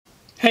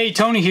Hey,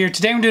 Tony here.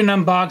 Today I'm doing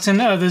an unboxing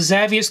of the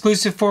Zavvi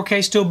exclusive 4K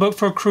Steelbook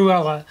for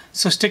Cruella,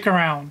 so stick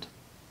around.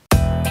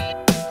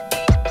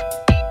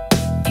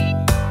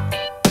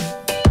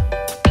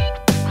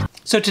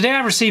 So today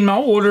I received my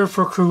order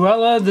for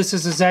Cruella. This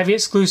is a Zavvi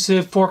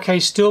exclusive 4K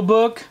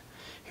Steelbook.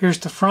 Here's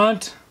the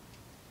front,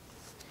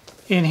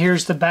 and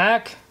here's the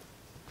back.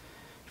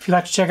 If you'd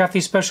like to check out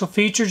these special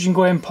features, you can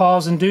go ahead and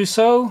pause and do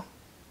so.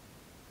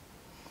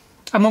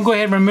 I'm going to go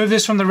ahead and remove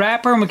this from the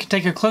wrapper, and we can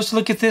take a closer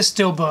look at this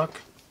Steelbook.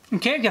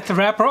 Okay, I've got the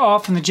wrapper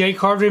off and the J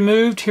card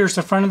removed. Here's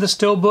the front of the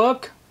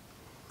Steelbook.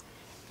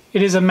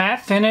 It is a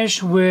matte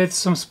finish with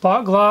some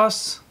spot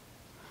gloss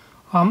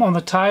on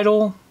the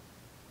title.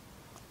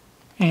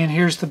 And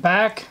here's the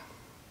back.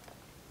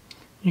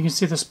 You can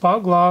see the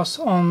spot gloss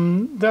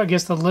on, I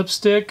guess, the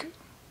lipstick.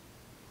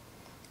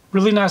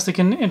 Really nice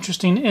looking,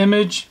 interesting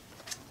image.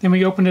 Then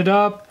we open it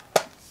up.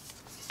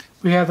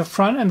 We have the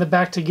front and the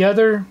back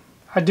together.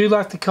 I do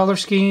like the color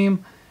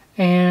scheme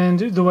and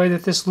the way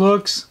that this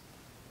looks.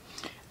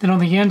 Then on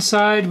the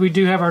inside, we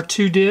do have our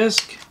 2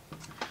 discs.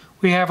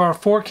 We have our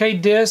 4K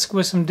disc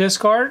with some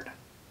disc art.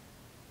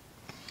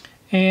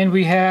 And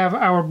we have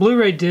our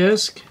Blu-ray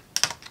disc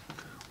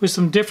with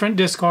some different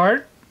disc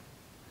art.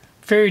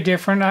 Very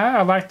different.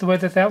 I like the way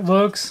that that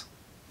looks.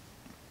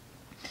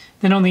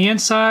 Then on the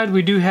inside,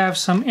 we do have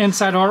some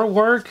inside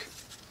artwork.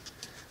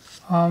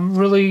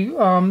 Really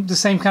the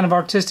same kind of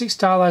artistic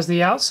style as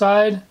the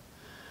outside,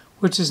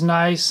 which is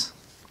nice.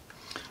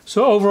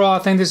 So overall, I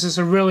think this is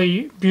a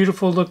really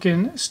beautiful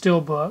looking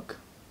Steelbook.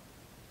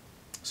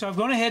 So I've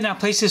gone ahead and I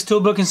placed this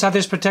Steelbook inside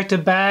this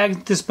protective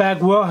bag. This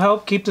bag will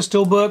help keep the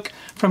Steelbook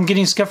from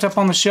getting scuffed up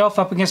on the shelf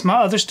up against my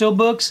other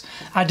Steelbooks.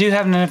 I do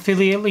have an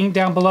affiliate link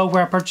down below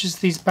where I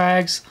purchased these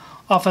bags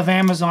off of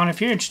Amazon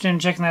if you're interested in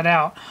checking that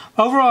out.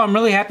 Overall, I'm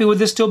really happy with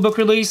this Steelbook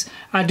release.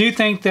 I do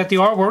think that the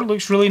artwork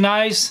looks really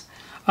nice.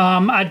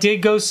 I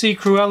did go see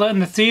Cruella in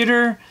the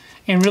theater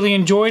and really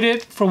enjoyed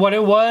it for what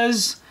it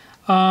was.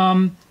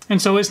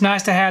 And so it's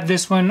nice to have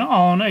this one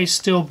on a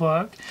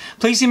Steelbook.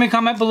 Please leave me a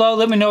comment below.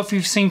 Let me know if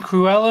you've seen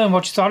Cruella and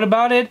what you thought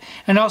about it.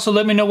 And also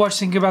let me know what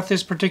you think about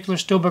this particular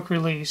Steelbook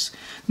release.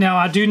 Now,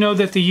 I do know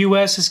that the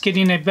US is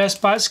getting a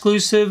Best Buy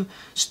exclusive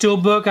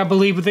Steelbook, I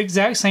believe, with the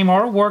exact same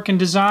artwork and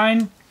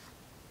design.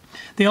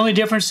 The only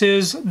difference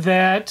is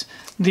that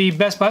the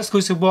Best Buy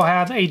exclusive will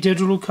have a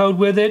digital code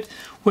with it,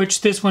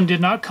 which this one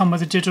did not come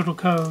with a digital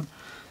code.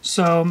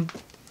 So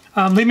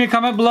leave me a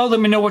comment below.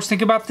 Let me know what you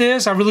think about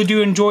this. I really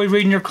do enjoy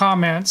reading your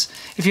comments.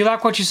 If you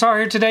like what you saw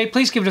here today,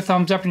 please give it a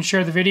thumbs up and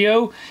share the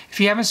video. If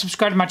you haven't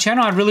subscribed to my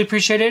channel, I'd really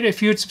appreciate it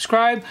if you would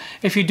subscribe.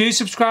 If you do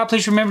subscribe,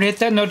 please remember to hit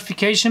that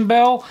notification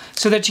bell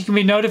so that you can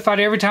be notified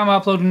every time I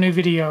upload a new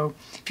video.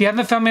 If you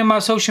haven't found me on my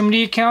social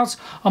media accounts,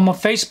 I'm on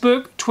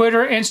Facebook,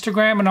 Twitter,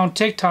 Instagram, and on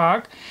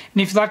TikTok.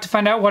 And if you'd like to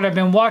find out what I've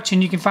been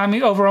watching, you can find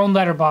me over on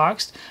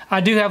Letterboxd.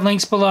 I do have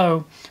links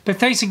below. But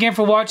thanks again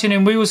for watching,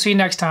 and we will see you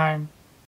next time.